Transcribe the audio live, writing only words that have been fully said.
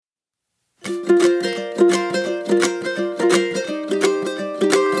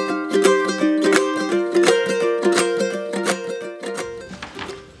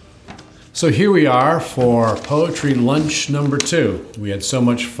So here we are for Poetry Lunch number 2. We had so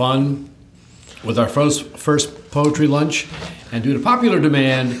much fun with our first Poetry Lunch, and due to popular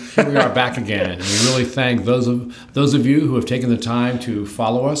demand, here we are back again. And we really thank those of you who have taken the time to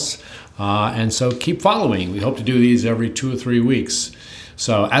follow us, and so keep following. We hope to do these every 2 or 3 weeks.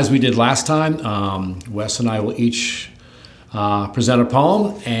 So as we did last time, Wes and I will each present a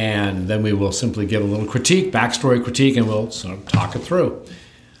poem, and then we will simply give a little critique, backstory critique, and we'll sort of talk it through.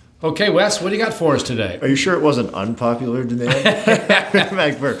 Okay, Wes, what do you got for us today? Are you sure it wasn't unpopular demand?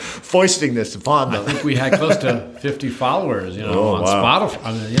 Like we're foisting this upon them. I think we had close to 50 followers, on Spotify.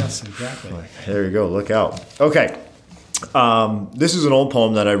 I mean, yes, exactly. There you go. Look out. Okay. This is an old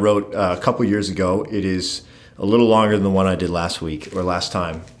poem that I wrote a couple years ago. It is a little longer than the one I did last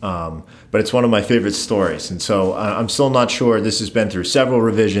time. But it's one of my favorite stories. And so I'm still not sure. This has been through several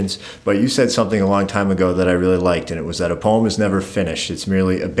revisions, but you said something a long time ago that I really liked, and it was that a poem is never finished. It's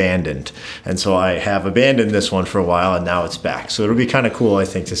merely abandoned. And so I have abandoned this one for a while, and now it's back. So it'll be kind of cool, I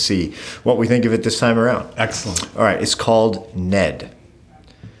think, to see what we think of it this time around. Excellent. All right. It's called Ned.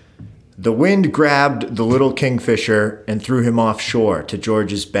 The wind grabbed the little kingfisher and threw him offshore to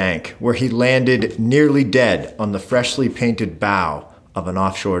George's Bank, where he landed nearly dead on the freshly painted bow of an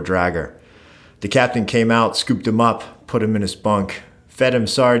offshore dragger. The captain came out, scooped him up, put him in his bunk, fed him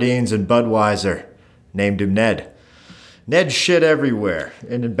sardines and Budweiser, named him Ned. Ned shit everywhere,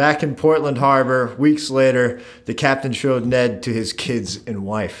 and back in Portland Harbor, weeks later, the captain showed Ned to his kids and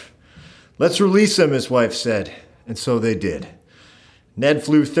wife. "Let's release him," his wife said, and so they did. Ned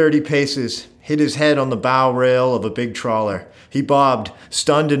flew 30 paces, hit his head on the bow rail of a big trawler. He bobbed,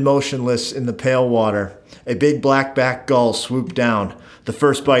 stunned and motionless in the pale water. A big black-backed gull swooped down. The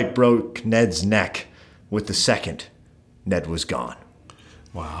first bite broke Ned's neck. With the second, Ned was gone.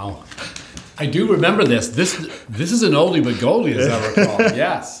 Wow. I do remember this. This is an oldie but goldie, as I recall.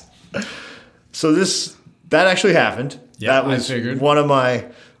 Yes. So that actually happened. Yeah, that was I figured. One of my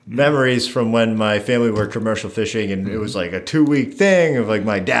memories from when my family were commercial fishing, and it was like a 2-week thing of like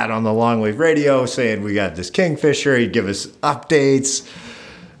my dad on the longwave radio saying we got this kingfisher. He'd give us updates,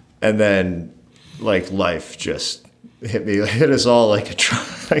 and then like life just hit us all like a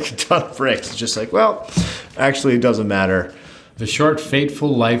ton of bricks. It's just like, well, actually it doesn't matter. The short,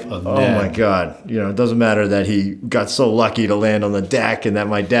 fateful life of Ned. Oh my God. It doesn't matter that he got so lucky to land on the deck and that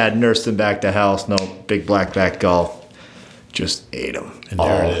my dad nursed him back to health. No, big black-backed gull just ate him. And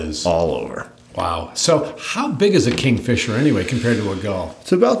there it is. All over. Wow. So how big is a kingfisher anyway compared to a gull?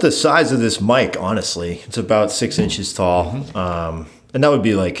 It's about the size of this mic, honestly. It's about 6 inches tall. Mm-hmm. And that would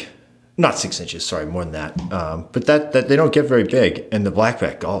be like, not 6 inches, sorry, more than that. But that they don't get very big. And the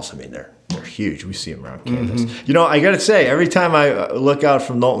black-backed gulls, I mean, they're huge. We see them around campus. Mm-hmm. I got to say, every time I look out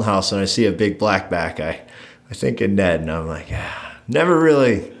from Knowlton House and I see a big blackback, I think of Ned, and I'm like, never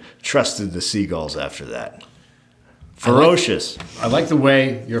really trusted the seagulls after that. Ferocious. I like the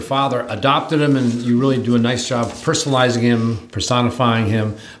way your father adopted him, and you really do a nice job personalizing him, personifying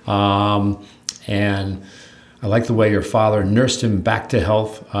him. And I like the way your father nursed him back to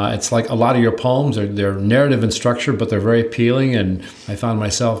health. It's like a lot of your poems, they're narrative in structure, but they're very appealing. And I found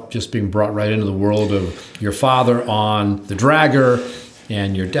myself just being brought right into the world of your father on the dragger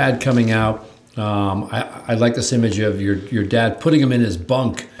and your dad coming out. I like this image of your dad putting him in his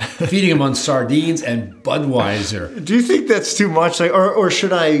bunk, feeding him on sardines and Budweiser. Do you think that's too much? Like, or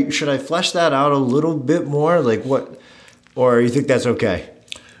should I flesh that out a little bit more? Like what? Or you think that's okay?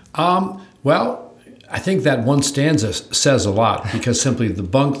 Well, I think that one stanza says a lot, because simply the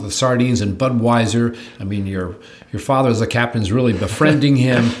bunk, the sardines, and Budweiser. I mean, your father as a captain is really befriending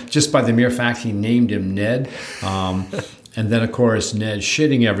him just by the mere fact he named him Ned. And then, of course, Ned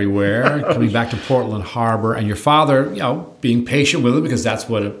shitting everywhere, coming back to Portland Harbor, and your father, being patient with him, because that's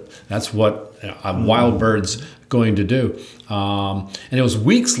what a wild bird's going to do. And it was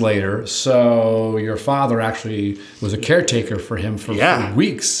weeks later, so your father actually was a caretaker for him for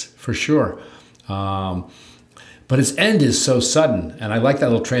weeks, for sure. But his end is so sudden, and I like that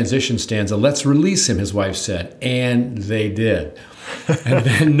little transition stanza. "Let's release him," his wife said, and they did. And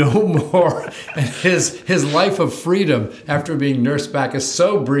then no more. And his life of freedom after being nursed back is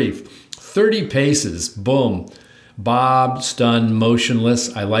so brief. 30 paces, boom. Bob, stunned,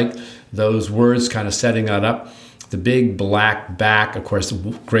 motionless. I like those words kind of setting that up. The big black back, of course,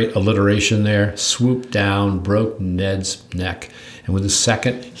 great alliteration there. Swooped down, broke Ned's neck. And with the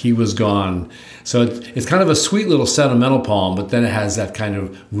second, he was gone. So it's kind of a sweet little sentimental poem, but then it has that kind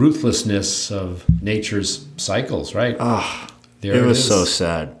of ruthlessness of nature's cycles, right? It was so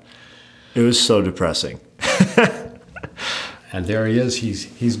sad. It was so depressing. And there he is.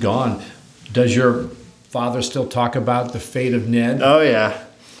 He's gone. Does your father still talk about the fate of Ned? Oh, yeah.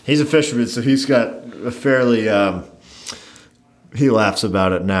 He's a fisherman, so he's got a fairly. He laughs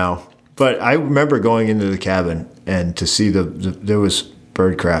about it now, but I remember going into the cabin and to see there was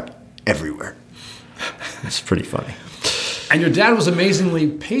bird crap everywhere. It's pretty funny. And your dad was amazingly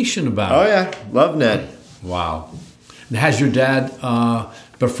patient about it. Oh yeah, love Ned. Wow. And has your dad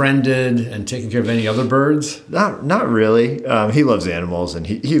befriended and taken care of any other birds? Not really. He loves animals and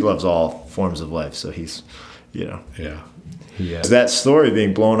he loves all forms of life. So he's, Yeah. That story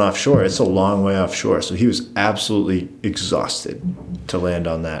being blown offshore, it's a long way offshore. So he was absolutely exhausted to land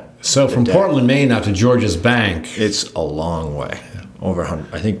on that. So from Portland, Maine out to George's Bank. It's a long way. Over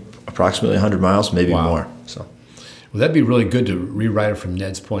 100, I think approximately 100 miles, maybe more. So. Well, that'd be really good to rewrite it from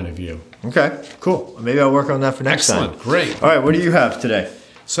Ned's point of view. Okay, cool. Maybe I'll work on that for next time. Excellent, great. All right, what do you have today?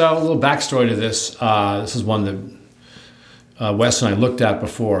 So a little backstory to this. This is one that Wes and I looked at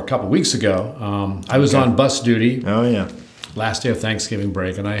before a couple weeks ago. I was on bus duty. Oh, yeah. Last day of Thanksgiving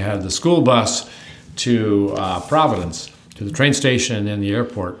break, and I had the school bus to Providence, to the train station and the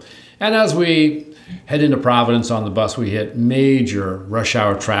airport. And as we head into Providence on the bus, we hit major rush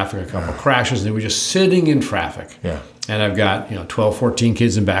hour traffic, a couple crashes, and we were just sitting in traffic. Yeah. And I've got 12, 14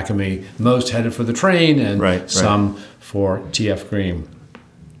 kids in back of me, most headed for the train, and some for TF Green.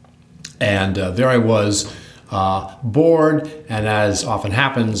 And there I was, bored, and as often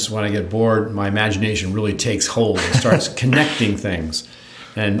happens when I get bored, my imagination really takes hold and starts connecting things.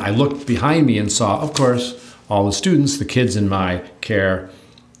 And I looked behind me and saw, of course, all the students, the kids in my care,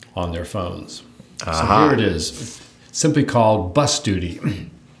 on their phones. So here it is, simply called bus duty.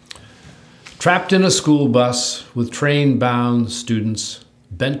 Trapped in a school bus with train-bound students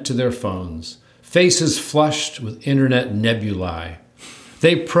bent to their phones, faces flushed with internet nebulae.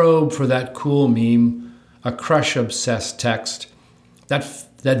 They probe for that cool meme, a crush-obsessed text, that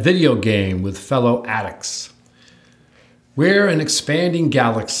video game with fellow addicts. We're an expanding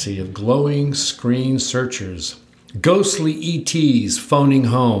galaxy of glowing screen searchers, ghostly ETs phoning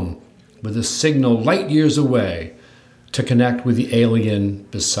home with a signal light years away to connect with the alien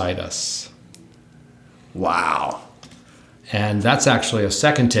beside us. Wow. And that's actually a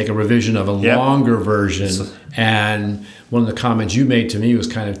second take, a revision of a longer version. And one of the comments you made to me was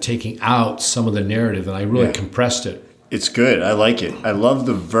kind of taking out some of the narrative, and I really compressed it. It's good. I like it. I love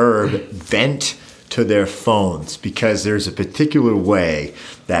the verb bent to their phones because there's a particular way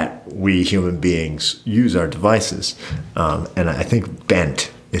that we human beings use our devices. And I think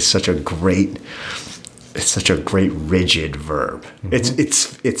bent is such a great rigid verb.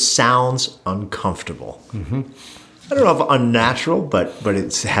 Mm-hmm. It sounds uncomfortable. Mm-hmm. I don't know if unnatural, but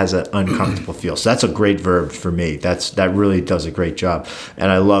it has an uncomfortable feel. So that's a great verb for me. That really does a great job.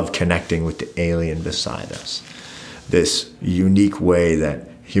 And I love connecting with the alien beside us. This unique way that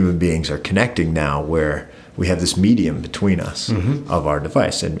human beings are connecting now where we have this medium between us of our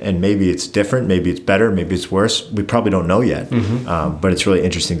device. And maybe it's different, maybe it's better, maybe it's worse. We probably don't know yet. But it's really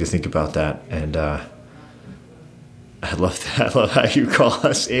interesting to think about that. And I love that. I love how you call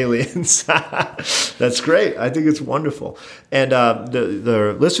us aliens. That's great. I think it's wonderful. And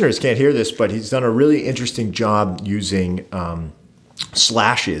the listeners can't hear this, but he's done a really interesting job using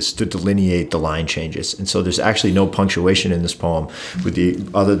slashes to delineate the line changes. And so there's actually no punctuation in this poem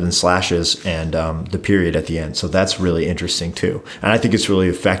other than slashes and the period at the end. So that's really interesting too. And I think it's really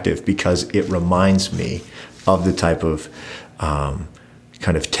effective because it reminds me of the type of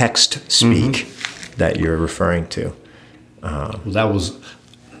kind of text speak that you're referring to.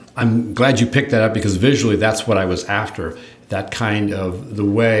 I'm glad you picked that up because visually that's what I was after. That kind of the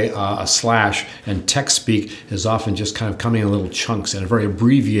way a slash and text speak is often just kind of coming in little chunks and a very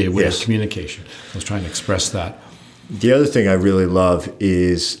abbreviated way of communication. I was trying to express that. The other thing I really love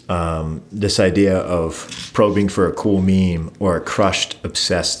is this idea of probing for a cool meme or a crushed,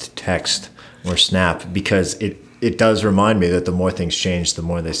 obsessed text or snap because it does remind me that the more things change, the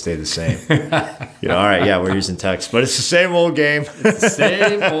more they stay the same. All right, we're using text, but it's the same old game. It's the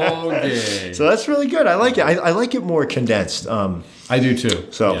same old game. So that's really good. I like it. I like it more condensed. I do too.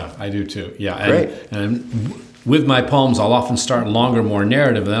 I do too. Yeah, great. And with my poems, I'll often start longer, more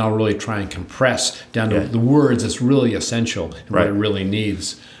narrative, and then I'll really try and compress down to the words that's really essential and what it really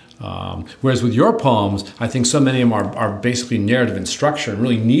needs. Whereas with your poems, I think so many of them are basically narrative in structure and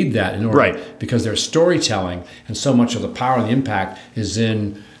really need that in order because they're storytelling, and so much of the power and the impact is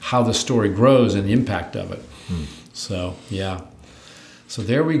in how the story grows and the impact of it. So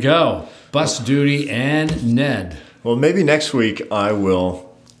there we go. Bus Duty and Ned. Well, maybe next week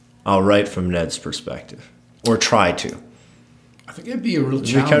I'll write from Ned's perspective, or try to. I think it'd be a real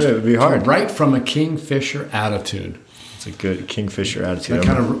challenge. It'd be hard. To write from a kingfisher attitude. It's a good kingfisher attitude. That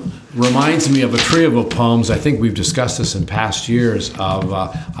kind of reminds me of a trio of poems. I think we've discussed this in past years.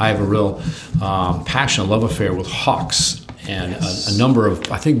 I have a real passion, love affair with hawks, and a number of.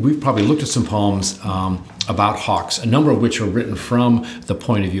 I think we've probably looked at some poems about hawks, a number of which are written from the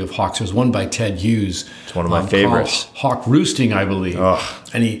point of view of hawks. There's one by Ted Hughes. It's one of my favorites. Hawk Roosting, I believe. Oh.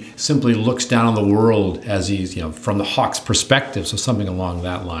 And he simply looks down on the world as he's, from the hawk's perspective. So something along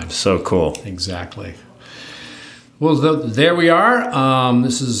that line. So cool. Exactly. Well, there we are.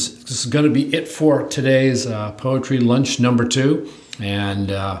 This is going to be it for today's Poetry Lunch number 2.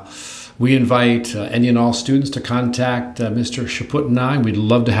 And we invite any and all students to contact Mr. Chaput and I. We'd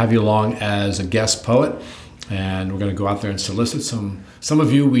love to have you along as a guest poet. And we're going to go out there and solicit some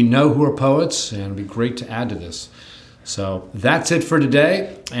of you we know who are poets, and it'd be great to add to this. So that's it for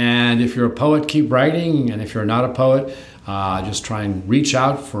today. And if you're a poet, keep writing. And if you're not a poet, just try and reach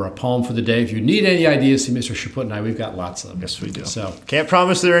out for a poem for the day. If you need any ideas, see Mr. Chaput and I. We've got lots of them. Yes, we do. So can't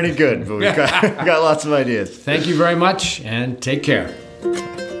promise they're any good, but we've got lots of ideas. Thank you very much, and take care.